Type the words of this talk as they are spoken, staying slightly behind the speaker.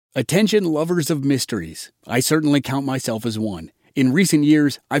Attention lovers of mysteries. I certainly count myself as one. In recent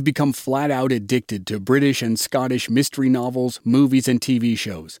years, I've become flat out addicted to British and Scottish mystery novels, movies, and TV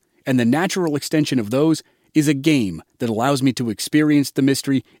shows. And the natural extension of those is a game that allows me to experience the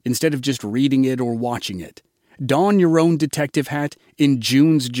mystery instead of just reading it or watching it. Don your own detective hat in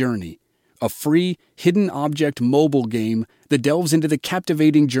June's Journey, a free, hidden object mobile game that delves into the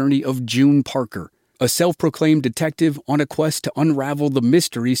captivating journey of June Parker, a self-proclaimed detective on a quest to unravel the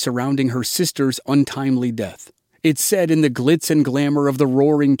mystery surrounding her sister's untimely death. It's set in the glitz and glamour of the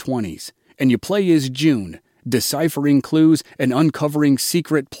Roaring '20s, and you play as June, deciphering clues and uncovering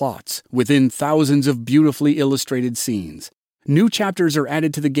secret plots within thousands of beautifully illustrated scenes. New chapters are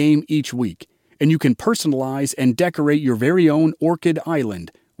added to the game each week, and you can personalize and decorate your very own Orchid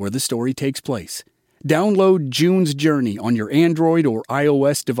Island, where the story takes place. Download June's Journey on your Android or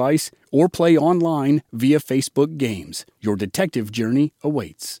iOS device, or play online via Facebook Games. Your detective journey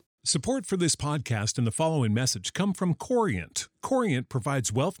awaits. Support for this podcast and the following message come from Corient. Corient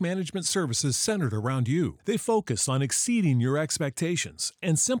provides wealth management services centered around you. They focus on exceeding your expectations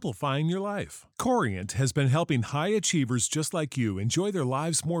and simplifying your life. Corient has been helping high achievers just like you enjoy their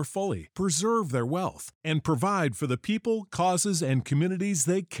lives more fully, preserve their wealth, and provide for the people, causes, and communities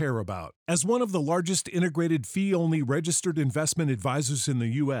they care about. As one of the largest integrated fee-only registered investment advisors in the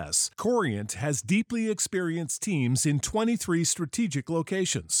U.S., Corient has deeply experienced teams in 23 strategic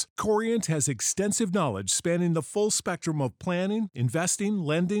locations. Corient has extensive knowledge spanning the full spectrum of planning, investing,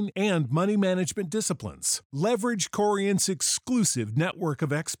 lending, and money management disciplines. Leverage Corient's exclusive network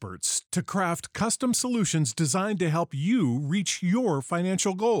of experts to craft custom solutions designed to help you reach your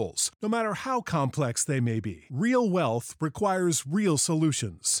financial goals, no matter how complex they may be. Real wealth requires real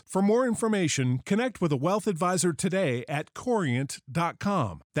solutions. For more information, connect with a wealth advisor today at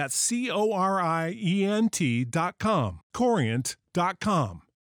Corient.com. That's Corient.com. Corient.com.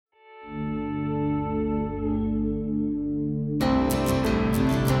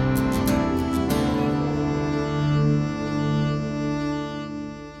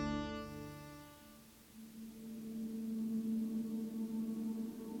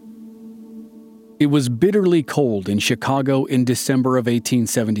 It was bitterly cold in Chicago in December of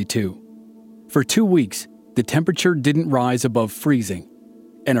 1872. For 2 weeks, the temperature didn't rise above freezing,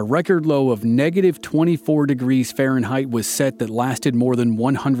 and a record low of negative 24 degrees Fahrenheit was set that lasted more than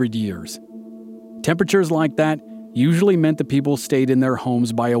 100 years. Temperatures like that usually meant the people stayed in their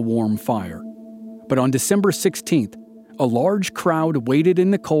homes by a warm fire. But on December 16th, a large crowd waited in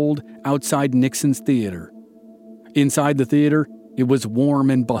the cold outside Nixon's Theater. Inside the theater, it was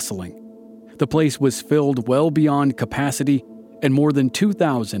warm and bustling. The place was filled well beyond capacity, and more than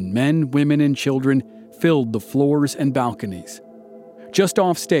 2,000 men, women, and children filled the floors and balconies. Just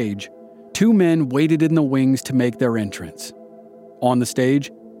off stage, 2 men waited in the wings to make their entrance. On the stage,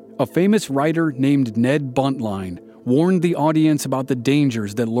 a famous writer named Ned Buntline warned the audience about the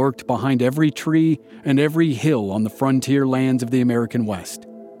dangers that lurked behind every tree and every hill on the frontier lands of the American West.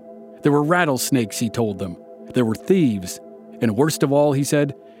 There were rattlesnakes, he told them. There were thieves. And worst of all, he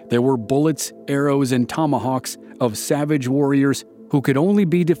said, there were bullets, arrows, and tomahawks of savage warriors who could only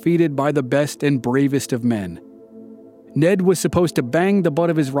be defeated by the best and bravest of men. Ned was supposed to bang the butt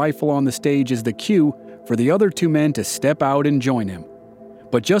of his rifle on the stage as the cue for the other 2 men to step out and join him.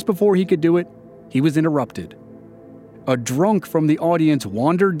 But just before he could do it, he was interrupted. A drunk from the audience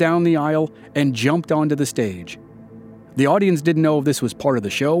wandered down the aisle and jumped onto the stage. The audience didn't know if this was part of the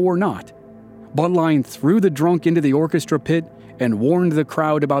show or not. Buntline threw the drunk into the orchestra pit and warned the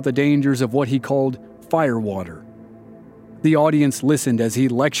crowd about the dangers of what he called firewater. The audience listened as he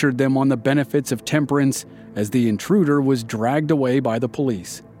lectured them on the benefits of temperance as the intruder was dragged away by the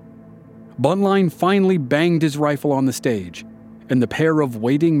police. Buntline finally banged his rifle on the stage, and the pair of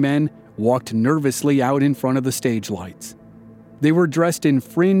waiting men walked nervously out in front of the stage lights. They were dressed in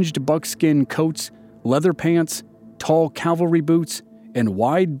fringed buckskin coats, leather pants, tall cavalry boots, and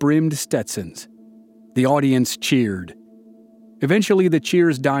wide-brimmed Stetsons. The audience cheered. Eventually, the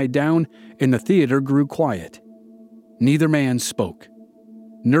cheers died down, and the theater grew quiet. Neither man spoke.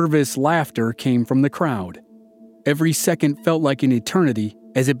 Nervous laughter came from the crowd. Every second felt like an eternity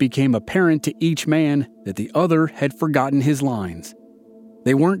as it became apparent to each man that the other had forgotten his lines.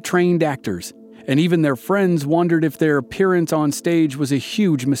 They weren't trained actors, and even their friends wondered if their appearance on stage was a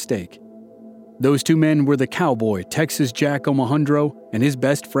huge mistake. Those 2 men were the cowboy, Texas Jack Omohundro, and his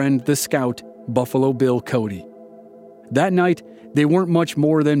best friend, the scout, Buffalo Bill Cody. That night, they weren't much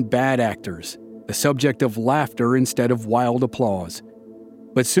more than bad actors, the subject of laughter instead of wild applause.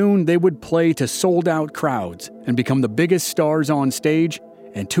 But soon they would play to sold-out crowds and become the biggest stars on stage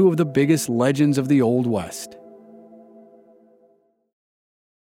and 2 of the biggest legends of the Old West.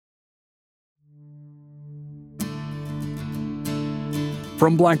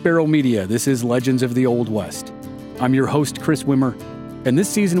 From Black Barrel Media, this is Legends of the Old West. I'm your host, Chris Wimmer, and this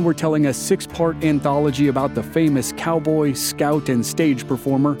season we're telling a 6-part anthology about the famous cowboy, scout, and stage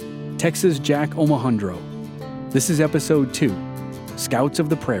performer, Texas Jack Omohundro. This is Episode 2, Scouts of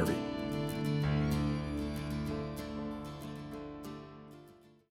the Prairie.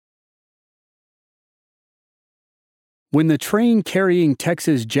 When the train carrying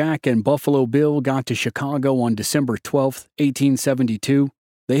Texas Jack and Buffalo Bill got to Chicago on December 12, 1872,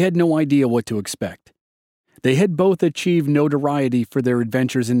 they had no idea what to expect. They had both achieved notoriety for their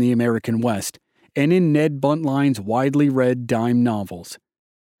adventures in the American West and in Ned Buntline's widely read dime novels.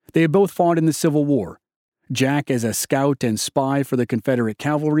 They had both fought in the Civil War, Jack as a scout and spy for the Confederate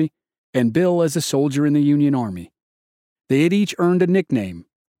cavalry, and Bill as a soldier in the Union Army. They had each earned a nickname,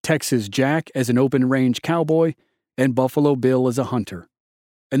 Texas Jack as an open-range cowboy, and Buffalo Bill as a hunter.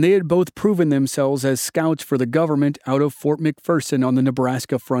 And they had both proven themselves as scouts for the government out of Fort McPherson on the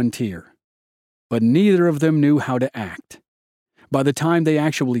Nebraska frontier. But neither of them knew how to act. By the time they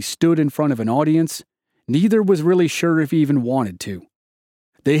actually stood in front of an audience, neither was really sure if he even wanted to.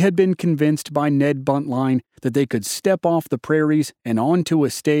 They had been convinced by Ned Buntline that they could step off the prairies and onto a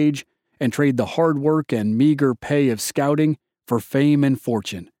stage and trade the hard work and meager pay of scouting for fame and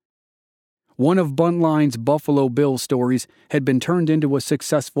fortune. One of Buntline's Buffalo Bill stories had been turned into a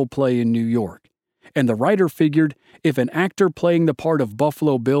successful play in New York, and the writer figured if an actor playing the part of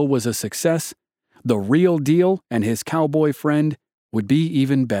Buffalo Bill was a success, the real deal and his cowboy friend would be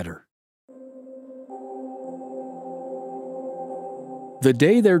even better. The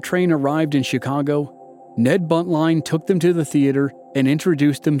day their train arrived in Chicago, Ned Buntline took them to the theater and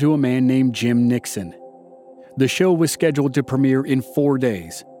introduced them to a man named Jim Nixon. The show was scheduled to premiere in 4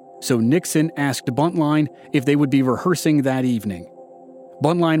 days, so Nixon asked Buntline if they would be rehearsing that evening.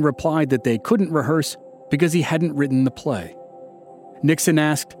 Buntline replied that they couldn't rehearse because he hadn't written the play. Nixon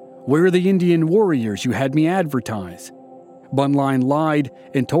asked, "Where are the Indian warriors you had me advertise?" Buntline lied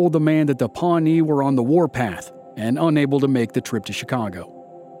and told the man that the Pawnee were on the warpath and unable to make the trip to Chicago.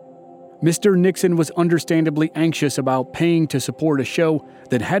 Mr. Nixon was understandably anxious about paying to support a show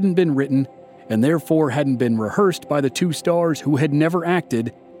that hadn't been written and therefore hadn't been rehearsed by the two stars who had never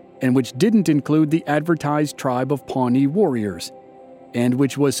acted, and which didn't include the advertised tribe of Pawnee warriors, and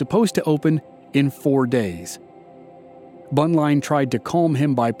which was supposed to open in 4 days. Buntline tried to calm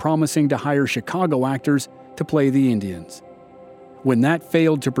him by promising to hire Chicago actors to play the Indians. When that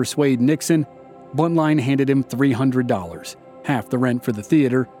failed to persuade Nixon, Buntline handed him $300, half the rent for the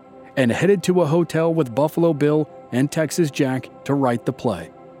theater, and headed to a hotel with Buffalo Bill and Texas Jack to write the play.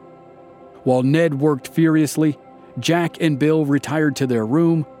 While Ned worked furiously, Jack and Bill retired to their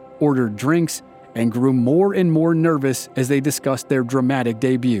room, ordered drinks, and grew more and more nervous as they discussed their dramatic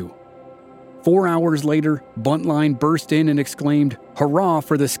debut. 4 hours later, Buntline burst in and exclaimed, "Hurrah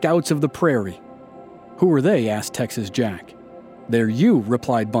for the Scouts of the Prairie!" "Who are they?" asked Texas Jack. "They're you,"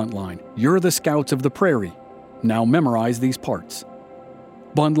 replied Buntline. "You're the Scouts of the Prairie. Now memorize these parts."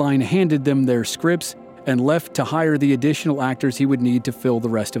 Buntline handed them their scripts and left to hire the additional actors he would need to fill the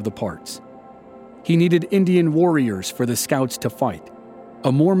rest of the parts. He needed Indian warriors for the Scouts to fight,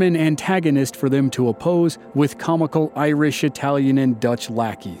 a Mormon antagonist for them to oppose with comical Irish, Italian, and Dutch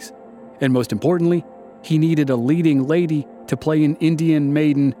lackeys. And most importantly, he needed a leading lady to play an Indian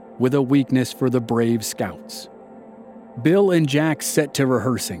maiden with a weakness for the brave Scouts. Bill and Jack set to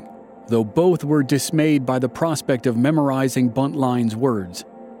rehearsing, though both were dismayed by the prospect of memorizing Buntline's words,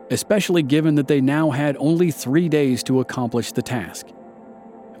 especially given that they now had only 3 days to accomplish the task.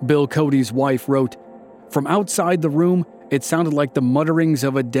 Bill Cody's wife wrote, "From outside the room, it sounded like the mutterings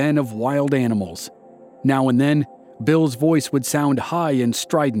of a den of wild animals. Now and then, Bill's voice would sound high and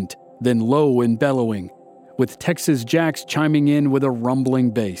strident, then low and bellowing, with Texas Jack's chiming in with a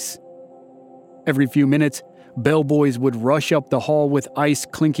rumbling bass. Every few minutes, bellboys would rush up the hall with ice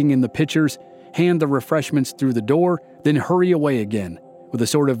clinking in the pitchers, hand the refreshments through the door, then hurry away again, with a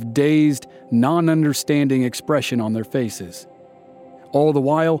sort of dazed, non-understanding expression on their faces. All the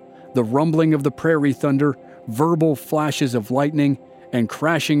while, the rumbling of the prairie thunder, verbal flashes of lightning, and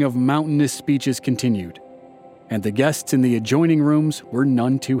crashing of mountainous speeches continued, and the guests in the adjoining rooms were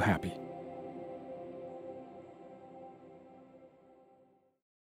none too happy.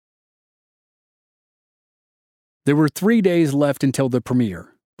 There were 3 days left until the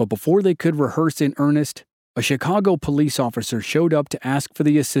premiere, but before they could rehearse in earnest, a Chicago police officer showed up to ask for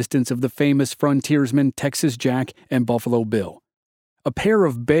the assistance of the famous frontiersmen Texas Jack and Buffalo Bill. A pair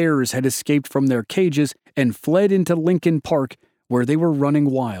of bears had escaped from their cages and fled into Lincoln Park, where they were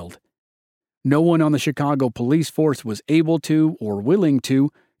running wild. No one on the Chicago police force was able to, or willing to,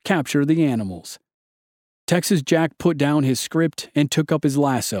 capture the animals. Texas Jack put down his script and took up his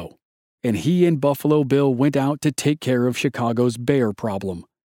lasso, and he and Buffalo Bill went out to take care of Chicago's bear problem.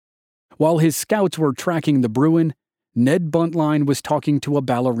 While his scouts were tracking the Bruin, Ned Buntline was talking to a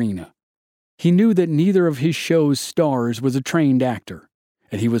ballerina. He knew that neither of his show's stars was a trained actor,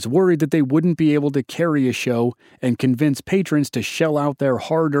 and he was worried that they wouldn't be able to carry a show and convince patrons to shell out their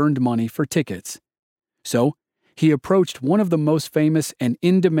hard-earned money for tickets. So, he approached one of the most famous and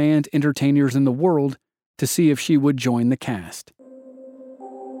in-demand entertainers in the world to see if she would join the cast.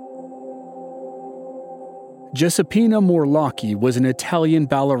 Giuseppina Morlacchi was an Italian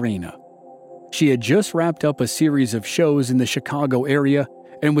ballerina. She had just wrapped up a series of shows in the Chicago area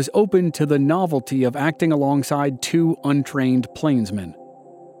and was open to the novelty of acting alongside two untrained plainsmen.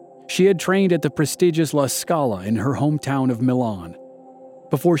 She had trained at the prestigious La Scala in her hometown of Milan.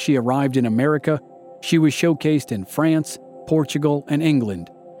 Before she arrived in America, she was showcased in France, Portugal, and England,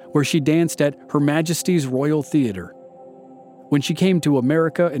 where she danced at Her Majesty's Royal Theatre. When she came to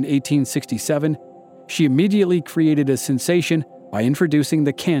America in 1867, she immediately created a sensation by introducing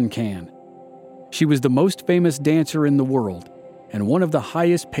the can-can. She was the most famous dancer in the world and one of the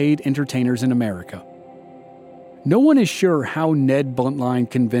highest-paid entertainers in America. No one is sure how Ned Buntline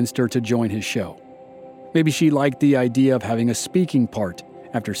convinced her to join his show. Maybe she liked the idea of having a speaking part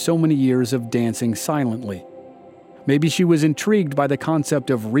after so many years of dancing silently. Maybe she was intrigued by the concept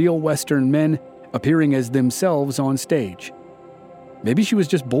of real Western men appearing as themselves on stage. Maybe she was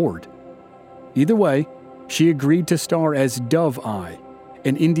just bored. Either way, she agreed to star as Dove Eye,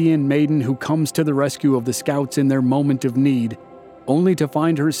 an Indian maiden who comes to the rescue of the scouts in their moment of need, only to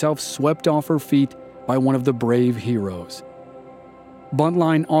find herself swept off her feet by one of the brave heroes.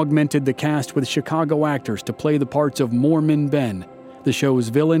 Buntline augmented the cast with Chicago actors to play the parts of Mormon Ben, the show's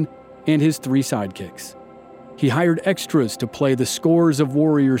villain, and his three sidekicks. He hired extras to play the scores of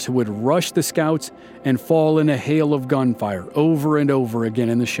warriors who would rush the scouts and fall in a hail of gunfire over and over again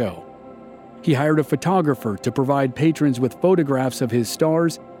in the show. He hired a photographer to provide patrons with photographs of his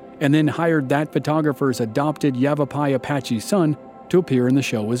stars, and then hired that photographer's adopted Yavapai Apache son to appear in the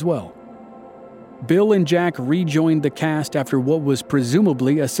show as well. Bill and Jack rejoined the cast after what was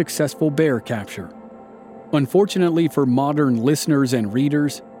presumably a successful bear capture. Unfortunately for modern listeners and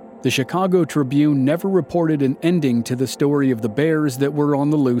readers, the Chicago Tribune never reported an ending to the story of the bears that were on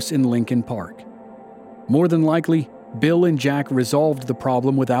the loose in Lincoln Park. More than likely, Bill and Jack resolved the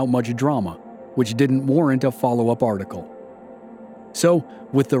problem without much drama, which didn't warrant a follow-up article. So,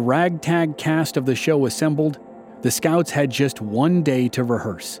 with the ragtag cast of the show assembled, the Scouts had just one day to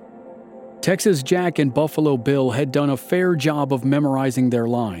rehearse. Texas Jack and Buffalo Bill had done a fair job of memorizing their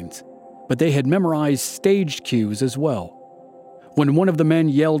lines, but they had memorized stage cues as well. When one of the men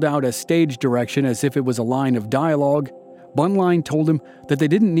yelled out a stage direction as if it was a line of dialogue, Buntline told him that they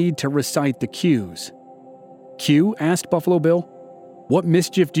didn't need to recite the cues. "Cue?" asked Buffalo Bill. "What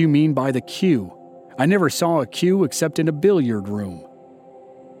mischief do you mean by the cue? I never saw a cue except in a billiard room."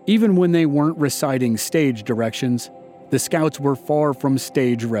 Even when they weren't reciting stage directions, the Scouts were far from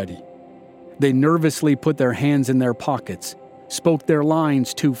stage ready. They nervously put their hands in their pockets, spoke their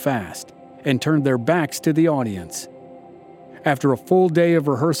lines too fast, and turned their backs to the audience. After a full day of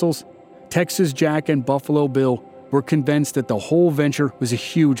rehearsals, Texas Jack and Buffalo Bill were convinced that the whole venture was a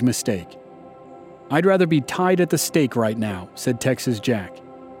huge mistake. "I'd rather be tied at the stake right now," said Texas Jack.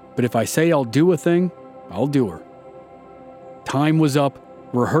 "But if I say I'll do a thing, I'll do her." Time was up,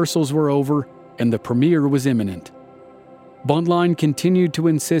 rehearsals were over, and the premiere was imminent. Buntline continued to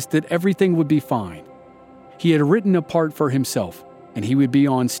insist that everything would be fine. He had written a part for himself, and he would be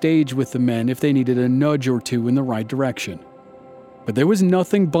on stage with the men if they needed a nudge or two in the right direction. But there was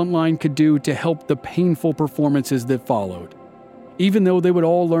nothing Buntline could do to help the painful performances that followed, even though they would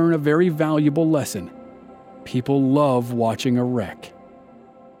all learn a very valuable lesson. People love watching a wreck.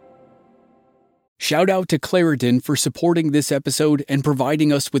 Shout out to Claritin for supporting this episode and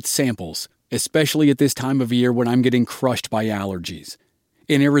providing us with samples, especially at this time of year when I'm getting crushed by allergies.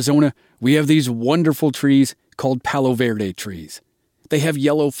 In Arizona, we have these wonderful trees called Palo Verde trees. They have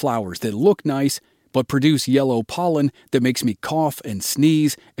yellow flowers that look nice, but produce yellow pollen that makes me cough and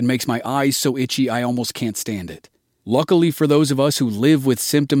sneeze and makes my eyes so itchy I almost can't stand it. Luckily for those of us who live with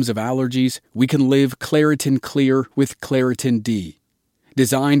symptoms of allergies, we can live Claritin Clear with Claritin D.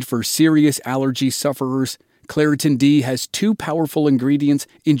 Designed for serious allergy sufferers, Claritin D has 2 powerful ingredients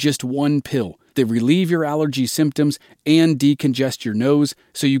in just one pill that relieve your allergy symptoms and decongest your nose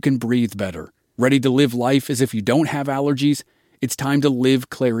so you can breathe better. Ready to live life as if you don't have allergies? It's time to live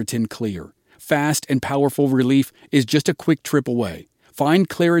Claritin Clear. Fast and powerful relief is just a quick trip away. Find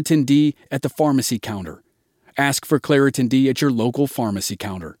Claritin D at the pharmacy counter. Ask for Claritin D at your local pharmacy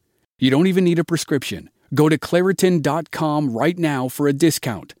counter. You don't even need a prescription. Go to Claritin.com right now for a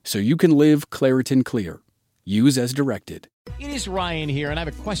discount so you can live Claritin Clear. Use as directed. It is Ryan here, and I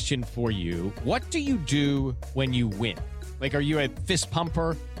have a question for you. What do you do when you win? Like, are you a fist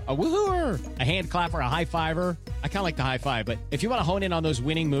pumper, a woo-hooer, a hand clapper, a high-fiver? I kind of like the high-five, but if you want to hone in on those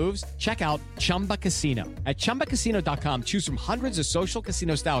winning moves, check out Chumba Casino. At ChumbaCasino.com, choose from hundreds of social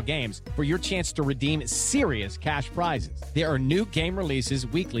casino-style games for your chance to redeem serious cash prizes. There are new game releases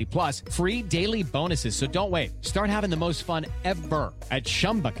weekly, plus free daily bonuses, so don't wait. Start having the most fun ever at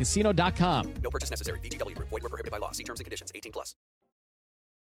ChumbaCasino.com. No purchase necessary. VGW. Void where prohibited by law. See terms and conditions. 18+.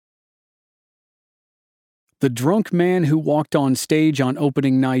 The drunk man who walked on stage on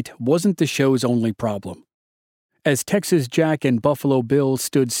opening night wasn't the show's only problem. As Texas Jack and Buffalo Bill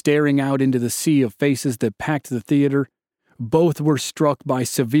stood staring out into the sea of faces that packed the theater, both were struck by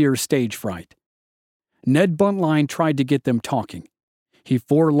severe stage fright. Ned Buntline tried to get them talking. He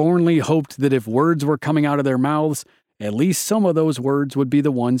forlornly hoped that if words were coming out of their mouths, at least some of those words would be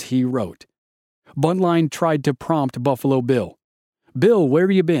the ones he wrote. Buntline tried to prompt Buffalo Bill. "Bill,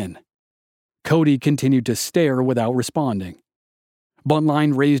 where you been?" Cody continued to stare without responding.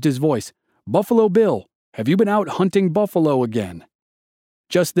 Buntline raised his voice. "Buffalo Bill, have you been out hunting buffalo again?"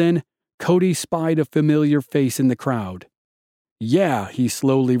 Just then, Cody spied a familiar face in the crowd. "Yeah," he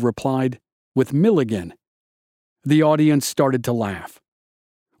slowly replied, "with Milligan." The audience started to laugh.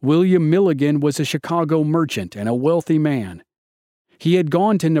 William Milligan was a Chicago merchant and a wealthy man. He had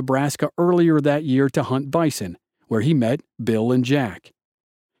gone to Nebraska earlier that year to hunt bison, where he met Bill and Jack.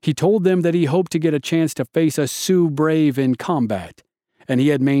 He told them that he hoped to get a chance to face a Sioux brave in combat, and he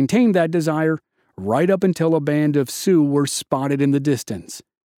had maintained that desire right up until a band of Sioux were spotted in the distance.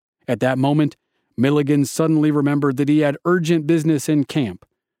 At that moment, Milligan suddenly remembered that he had urgent business in camp,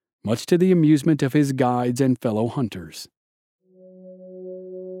 much to the amusement of his guides and fellow hunters.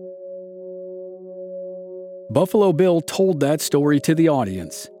 Buffalo Bill told that story to the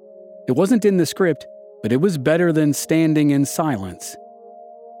audience. It wasn't in the script, but it was better than standing in silence.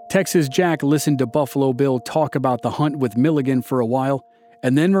 Texas Jack listened to Buffalo Bill talk about the hunt with Milligan for a while,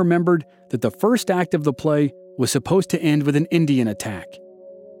 and then remembered that the first act of the play was supposed to end with an Indian attack.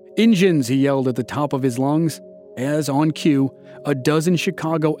 "Injuns!" he yelled at the top of his lungs, as, on cue, a dozen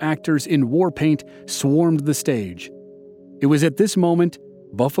Chicago actors in war paint swarmed the stage. It was at this moment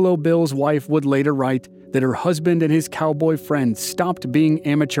Buffalo Bill's wife would later write that her husband and his cowboy friend stopped being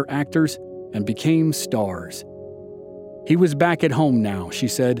amateur actors and became stars. He was back at home now, she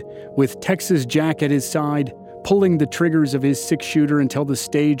said, with Texas Jack at his side, pulling the triggers of his six-shooter until the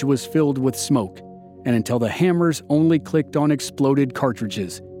stage was filled with smoke, and until the hammers only clicked on exploded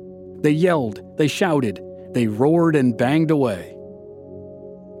cartridges. They yelled, they shouted, they roared and banged away.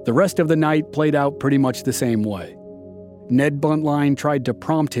 The rest of the night played out pretty much the same way. Ned Buntline tried to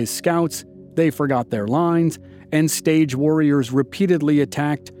prompt his scouts, they forgot their lines, and stage warriors repeatedly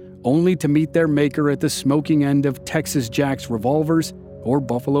attacked, only to meet their maker at the smoking end of Texas Jack's revolvers or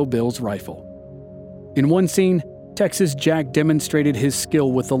Buffalo Bill's rifle. In one scene, Texas Jack demonstrated his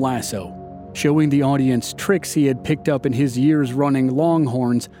skill with the lasso, showing the audience tricks he had picked up in his years running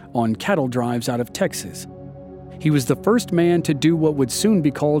longhorns on cattle drives out of Texas. He was the first man to do what would soon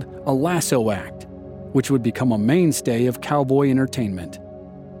be called a lasso act, which would become a mainstay of cowboy entertainment.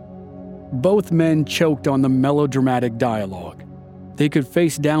 Both men choked on the melodramatic dialogue. They could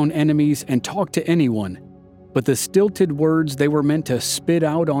face down enemies and talk to anyone, but the stilted words they were meant to spit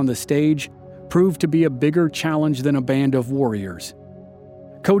out on the stage proved to be a bigger challenge than a band of warriors.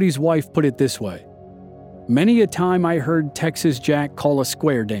 Cody's wife put it this way: "Many a time I heard Texas Jack call a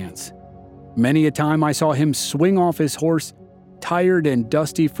square dance. Many a time I saw him swing off his horse, tired and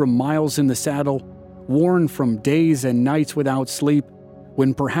dusty from miles in the saddle, worn from days and nights without sleep,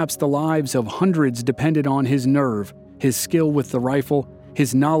 when perhaps the lives of hundreds depended on his nerve, his skill with the rifle,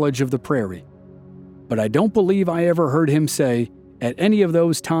 his knowledge of the prairie. But I don't believe I ever heard him say, at any of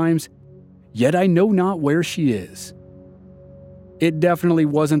those times, 'Yet I know not where she is.'" It definitely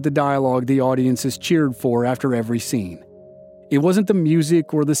wasn't the dialogue the audiences cheered for after every scene. It wasn't the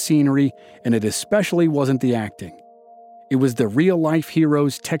music or the scenery, and it especially wasn't the acting. It was the real-life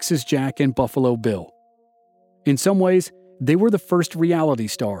heroes Texas Jack and Buffalo Bill. In some ways, they were the first reality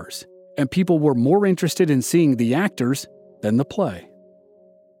stars, and people were more interested in seeing the actors than the play.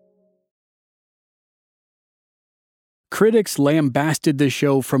 Critics lambasted the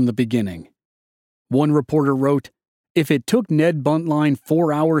show from the beginning. One reporter wrote, "If it took Ned Buntline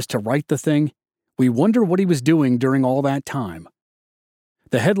 4 hours to write the thing, we wonder what he was doing during all that time."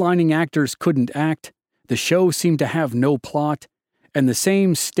 The headlining actors couldn't act, the show seemed to have no plot, and the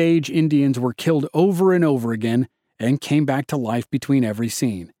same stage Indians were killed over and over again and came back to life between every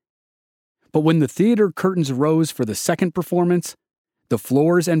scene. But when the theater curtains rose for the second performance, the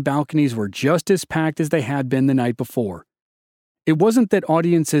floors and balconies were just as packed as they had been the night before. It wasn't that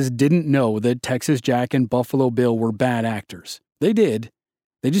audiences didn't know that Texas Jack and Buffalo Bill were bad actors. They did.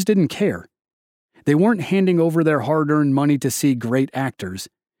 They just didn't care. They weren't handing over their hard-earned money to see great actors.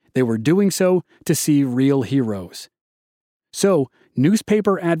 They were doing so to see real heroes. So,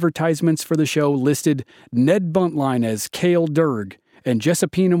 newspaper advertisements for the show listed Ned Buntline as Cale Durg and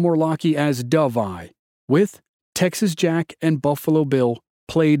Jessipina Morlocki as Dove Eye, with Texas Jack and Buffalo Bill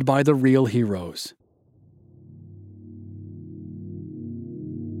played by the real heroes.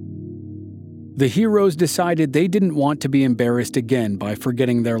 The heroes decided they didn't want to be embarrassed again by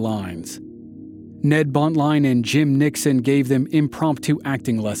forgetting their lines. Ned Buntline and Jim Nixon gave them impromptu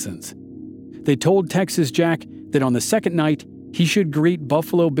acting lessons. They told Texas Jack that on the second night, he should greet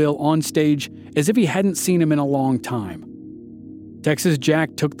Buffalo Bill on stage as if he hadn't seen him in a long time. Texas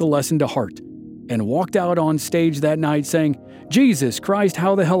Jack took the lesson to heart and walked out on stage that night saying, "Jesus Christ,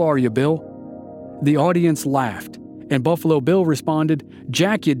 how the hell are you, Bill?" The audience laughed, and Buffalo Bill responded,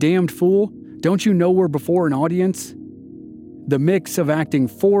 "Jack, you damned fool, don't you know we're before an audience?" The mix of acting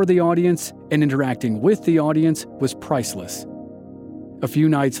for the audience and interacting with the audience was priceless. A few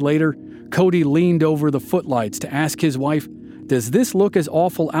nights later, Cody leaned over the footlights to ask his wife, "Does this look as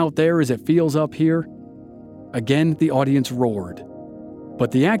awful out there as it feels up here?" Again, the audience roared.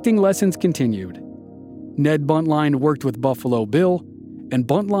 But the acting lessons continued. Ned Buntline worked with Buffalo Bill, and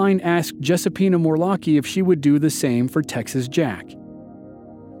Buntline asked Jessipina Morlocki if she would do the same for Texas Jack.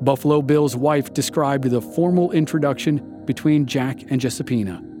 Buffalo Bill's wife described the formal introduction between Jack and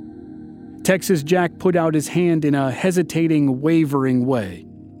Jessipina. Texas Jack put out his hand in a hesitating, wavering way.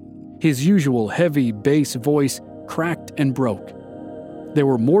 His usual heavy bass voice cracked and broke. There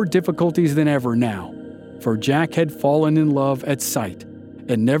were more difficulties than ever now, for Jack had fallen in love at sight,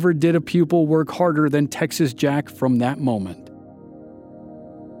 and never did a pupil work harder than Texas Jack from that moment.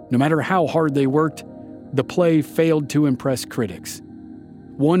 No matter how hard they worked, the play failed to impress critics.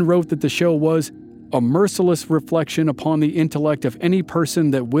 One wrote that the show was a merciless reflection upon the intellect of any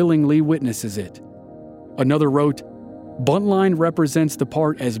person that willingly witnesses it. Another wrote, Buntline represents the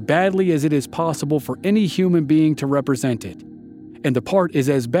part as badly as it is possible for any human being to represent it, and the part is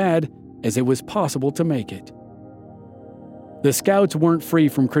as bad as it was possible to make it. The Scouts weren't free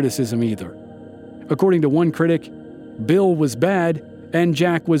from criticism either. According to one critic, Bill was bad and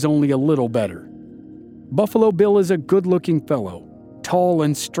Jack was only a little better. Buffalo Bill is a good-looking fellow, tall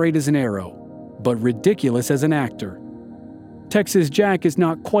and straight as an arrow, but ridiculous as an actor. Texas Jack is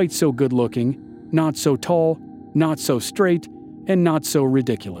not quite so good-looking, not so tall, not so straight, and not so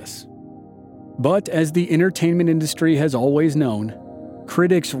ridiculous. But as the entertainment industry has always known,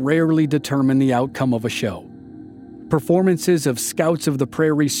 critics rarely determine the outcome of a show. Performances of Scouts of the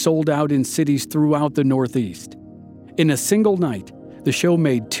Prairie sold out in cities throughout the Northeast. In a single night, the show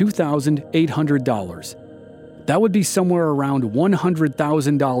made $2,800. That would be somewhere around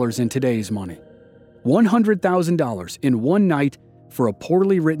 $100,000 in today's money. $100,000 in one night for a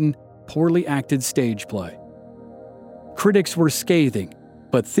poorly written, poorly acted stage play. Critics were scathing,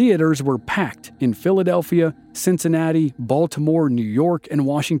 but theaters were packed in Philadelphia, Cincinnati, Baltimore, New York, and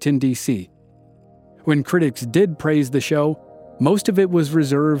Washington, D.C. When critics did praise the show, most of it was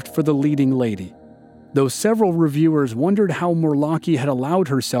reserved for the leading lady, though several reviewers wondered how Morlocki had allowed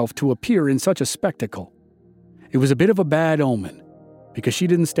herself to appear in such a spectacle. It was a bit of a bad omen, because she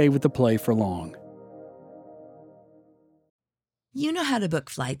didn't stay with the play for long. You know how to book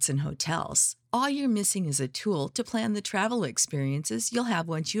flights and hotels. All you're missing is a tool to plan the travel experiences you'll have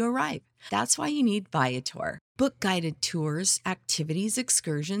once you arrive. That's why you need Viator. Book guided tours, activities,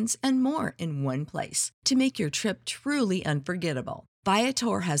 excursions, and more in one place to make your trip truly unforgettable.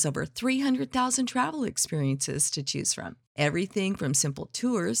 Viator has over 300,000 travel experiences to choose from. Everything from simple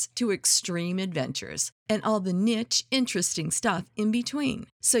tours to extreme adventures and all the niche, interesting stuff in between.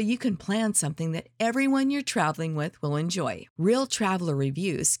 So you can plan something that everyone you're traveling with will enjoy. Real traveler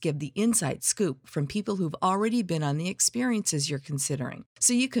reviews give the inside scoop from people who've already been on the experiences you're considering.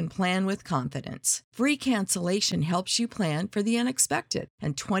 So you can plan with confidence. Free cancellation helps you plan for the unexpected.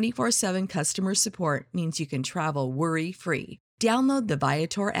 And 24/7 customer support means you can travel worry-free. Download the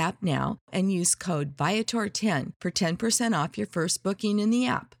Viator app now and use code Viator10 for 10% off your first booking in the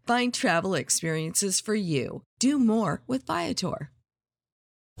app. Find travel experiences for you. Do more with Viator.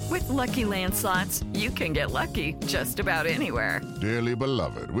 With Lucky Land Slots, you can get lucky just about anywhere. Dearly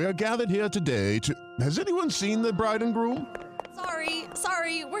beloved, we are gathered here today to... Has anyone seen the bride and groom?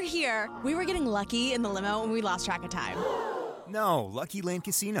 Sorry, we're here. We were getting lucky in the limo and we lost track of time. No, Lucky Land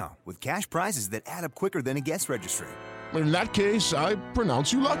Casino, with cash prizes that add up quicker than a guest registry. In that case, I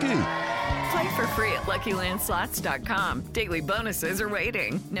pronounce you lucky. Play for free at LuckyLandSlots.com. Daily bonuses are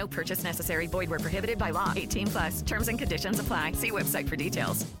waiting. No purchase necessary. Void where prohibited by law. 18 plus. Terms and conditions apply. See website for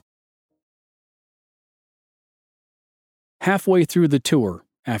details. Halfway through the tour,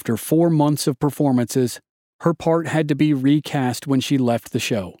 after 4 months of performances, her part had to be recast when she left the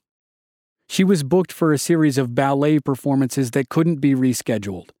show. She was booked for a series of ballet performances that couldn't be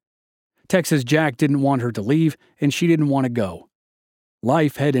rescheduled. Texas Jack didn't want her to leave, and she didn't want to go.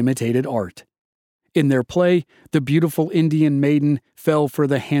 Life had imitated art. In their play, the beautiful Indian maiden fell for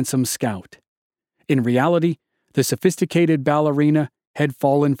the handsome scout. In reality, the sophisticated ballerina had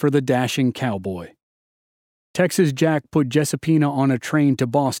fallen for the dashing cowboy. Texas Jack put Jessipina on a train to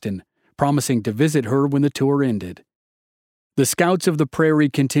Boston, promising to visit her when the tour ended. The Scouts of the Prairie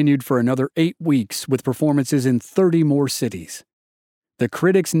continued for another 8 weeks with performances in 30 more cities. The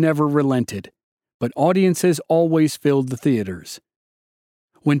critics never relented, but audiences always filled the theaters.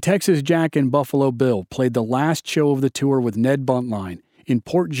 When Texas Jack and Buffalo Bill played the last show of the tour with Ned Buntline in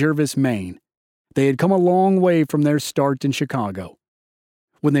Port Jervis, Maine, they had come a long way from their start in Chicago.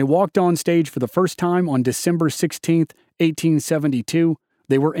 When they walked on stage for the first time on December 16, 1872,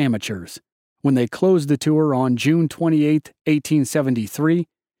 they were amateurs. When they closed the tour on June 28, 1873,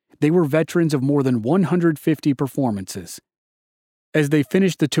 they were veterans of more than 150 performances. As they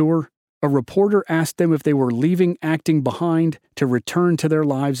finished the tour, a reporter asked them if they were leaving acting behind to return to their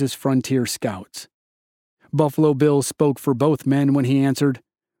lives as frontier scouts. Buffalo Bill spoke for both men when he answered,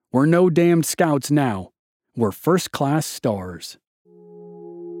 "We're no damned scouts now. We're first-class stars."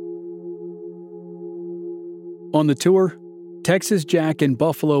 On the tour, Texas Jack and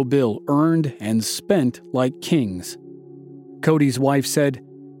Buffalo Bill earned and spent like kings. Cody's wife said,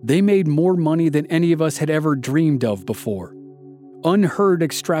 "They made more money than any of us had ever dreamed of before. Unheard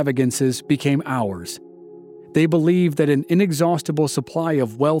extravagances became ours. They believed that an inexhaustible supply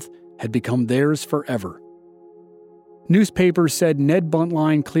of wealth had become theirs forever." Newspapers said Ned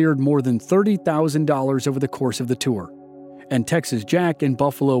Buntline cleared more than $30,000 over the course of the tour, and Texas Jack and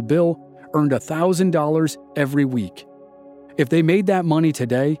Buffalo Bill earned $1,000 every week. If they made that money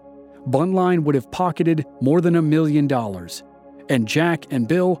today, Buntline would have pocketed more than $1 million, and Jack and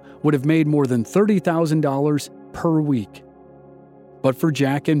Bill would have made more than $30,000 per week. But for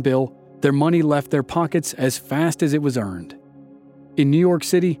Jack and Bill, their money left their pockets as fast as it was earned. In New York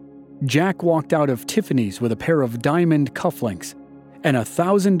City, Jack walked out of Tiffany's with a pair of diamond cufflinks and a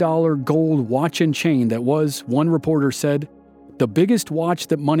 $1,000 gold watch and chain that was, one reporter said, the biggest watch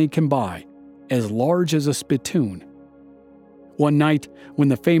that money can buy, as large as a spittoon. One night, when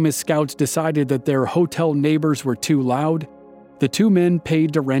the famous scouts decided that their hotel neighbors were too loud, the two men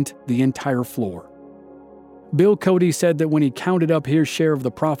paid to rent the entire floor. Bill Cody said that when he counted up his share of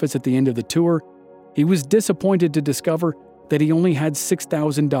the profits at the end of the tour, he was disappointed to discover that he only had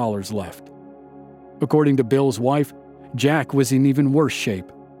 $6,000 left. According to Bill's wife, Jack was in even worse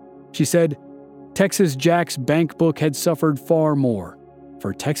shape. She said, Texas Jack's bank book had suffered far more,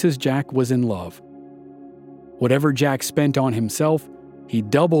 for Texas Jack was in love. Whatever Jack spent on himself, he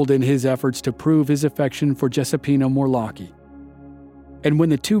doubled in his efforts to prove his affection for Jessipina Morlocki. And when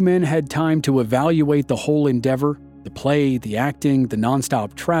the two men had time to evaluate the whole endeavor, the play, the acting, the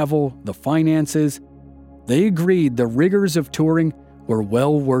nonstop travel, the finances, they agreed the rigors of touring were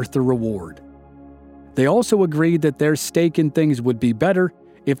well worth the reward. They also agreed that their stake in things would be better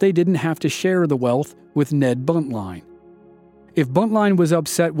if they didn't have to share the wealth with Ned Buntline. If Buntline was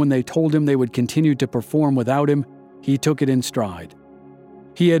upset when they told him they would continue to perform without him, he took it in stride.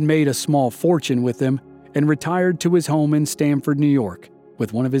 He had made a small fortune with them and retired to his home in Stamford, New York,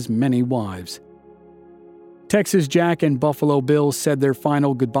 with one of his many wives. Texas Jack and Buffalo Bill said their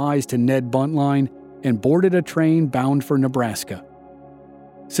final goodbyes to Ned Buntline and boarded a train bound for Nebraska.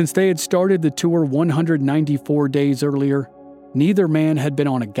 Since they had started the tour 194 days earlier, neither man had been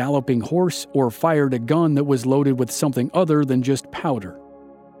on a galloping horse or fired a gun that was loaded with something other than just powder.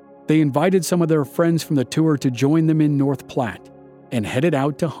 They invited some of their friends from the tour to join them in North Platte and headed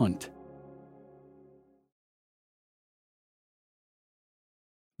out to hunt.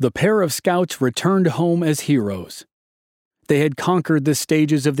 The pair of scouts returned home as heroes. They had conquered the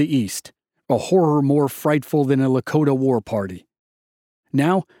stages of the East, a horror more frightful than a Lakota war party.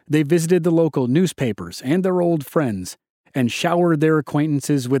 Now they visited the local newspapers and their old friends, and showered their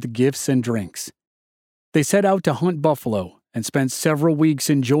acquaintances with gifts and drinks. They set out to hunt buffalo and spent several weeks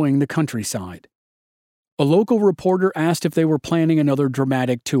enjoying the countryside. A local reporter asked if they were planning another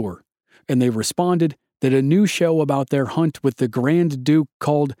dramatic tour, and they responded that a new show about their hunt with the Grand Duke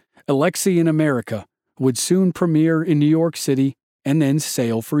called Alexei in America would soon premiere in New York City and then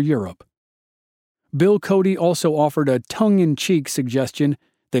sail for Europe. Bill Cody also offered a tongue-in-cheek suggestion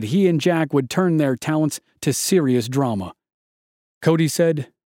that he and Jack would turn their talents to serious drama. Cody said,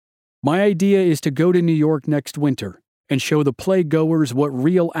 "My idea is to go to New York next winter and show the playgoers what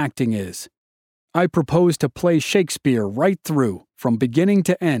real acting is. I propose to play Shakespeare right through, from beginning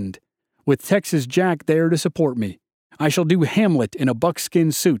to end, with Texas Jack there to support me. I shall do Hamlet in a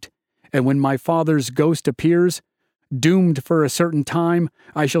buckskin suit, and when my father's ghost appears, doomed for a certain time,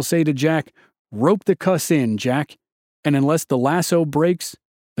 I shall say to Jack, 'Rope the cuss in, Jack,' and unless the lasso breaks,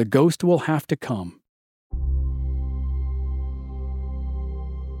 the ghost will have to come."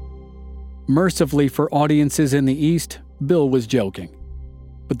 Mercifully for audiences in the East, Bill was joking.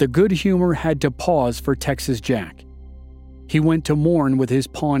 But the good humor had to pause for Texas Jack. He went to mourn with his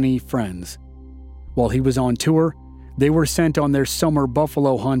Pawnee friends. While he was on tour, they were sent on their summer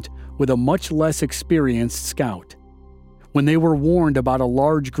buffalo hunt with a much less experienced scout. When they were warned about a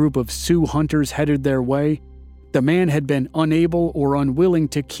large group of Sioux hunters headed their way, the man had been unable or unwilling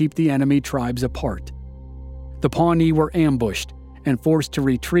to keep the enemy tribes apart. The Pawnee were ambushed and forced to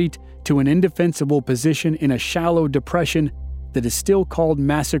retreat to an indefensible position in a shallow depression that is still called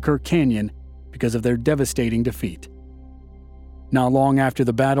Massacre Canyon because of their devastating defeat. Not long after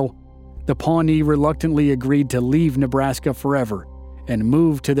the battle, the Pawnee reluctantly agreed to leave Nebraska forever and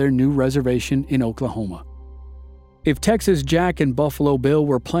move to their new reservation in Oklahoma. If Texas Jack and Buffalo Bill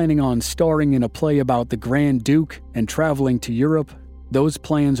were planning on starring in a play about the Grand Duke and traveling to Europe, those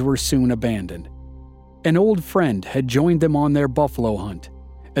plans were soon abandoned. An old friend had joined them on their buffalo hunt,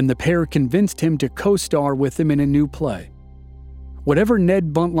 and the pair convinced him to co-star with them in a new play. Whatever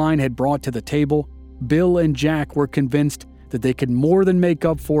Ned Buntline had brought to the table, Bill and Jack were convinced that they could more than make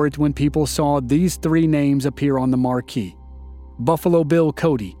up for it when people saw these three names appear on the marquee: Buffalo Bill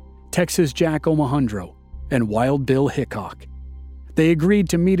Cody, Texas Jack Omohundro, and Wild Bill Hickok. They agreed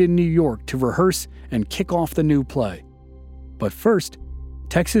to meet in New York to rehearse and kick off the new play. But first,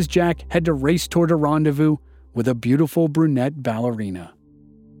 Texas Jack had to race toward a rendezvous with a beautiful brunette ballerina.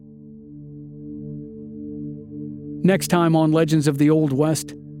 Next time on Legends of the Old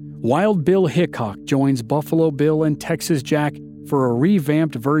West, Wild Bill Hickok joins Buffalo Bill and Texas Jack for a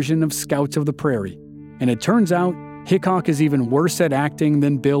revamped version of Scouts of the Prairie, and it turns out Hickok is even worse at acting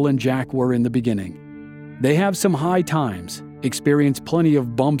than Bill and Jack were in the beginning. They have some high times, experience plenty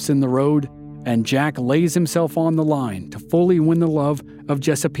of bumps in the road, and Jack lays himself on the line to fully win the love of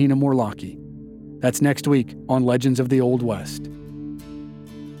Jessipina Morlocki. That's next week on Legends of the Old West.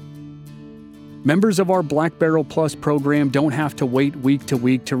 Members of our Black Barrel Plus program don't have to wait week to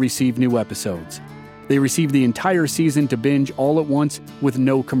week to receive new episodes. They receive the entire season to binge all at once with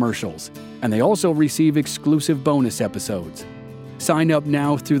no commercials, and they also receive exclusive bonus episodes. Sign up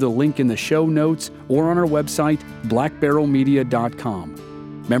now through the link in the show notes or on our website,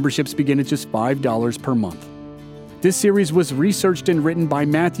 blackbarrelmedia.com. Memberships begin at just $5 per month. This series was researched and written by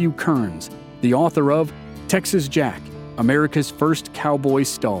Matthew Kearns, the author of Texas Jack, America's First Cowboy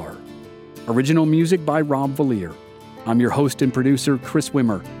Star. Original music by Rob Valier. I'm your host and producer, Chris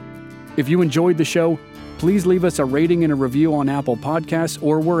Wimmer. If you enjoyed the show, please leave us a rating and a review on Apple Podcasts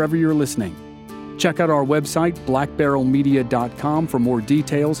or wherever you're listening. Check out our website, blackbarrelmedia.com, for more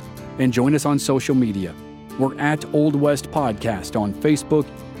details, and join us on social media. We're at Old West Podcast on Facebook,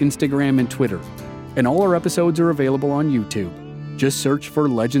 Instagram, and Twitter. And all our episodes are available on YouTube. Just search for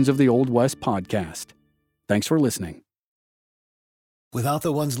Legends of the Old West Podcast. Thanks for listening. Without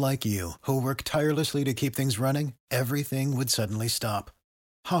the ones like you, who work tirelessly to keep things running, everything would suddenly stop.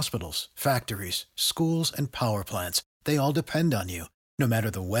 Hospitals, factories, schools, and power plants, they all depend on you. No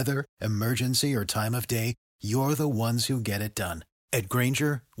matter the weather, emergency, or time of day, you're the ones who get it done. At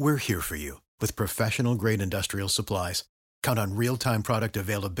Grainger, we're here for you with professional-grade industrial supplies. Count on real-time product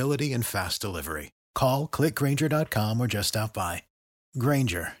availability and fast delivery. Call, clickgrainger.com, or just stop by.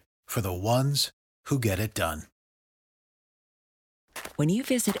 Grainger, for the ones who get it done. When you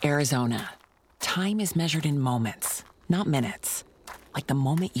visit Arizona, time is measured in moments, not minutes. Like the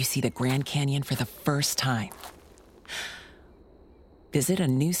moment you see the Grand Canyon for the first time. Visit a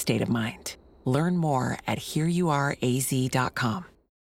new state of mind. Learn more at hereyouareaz.com.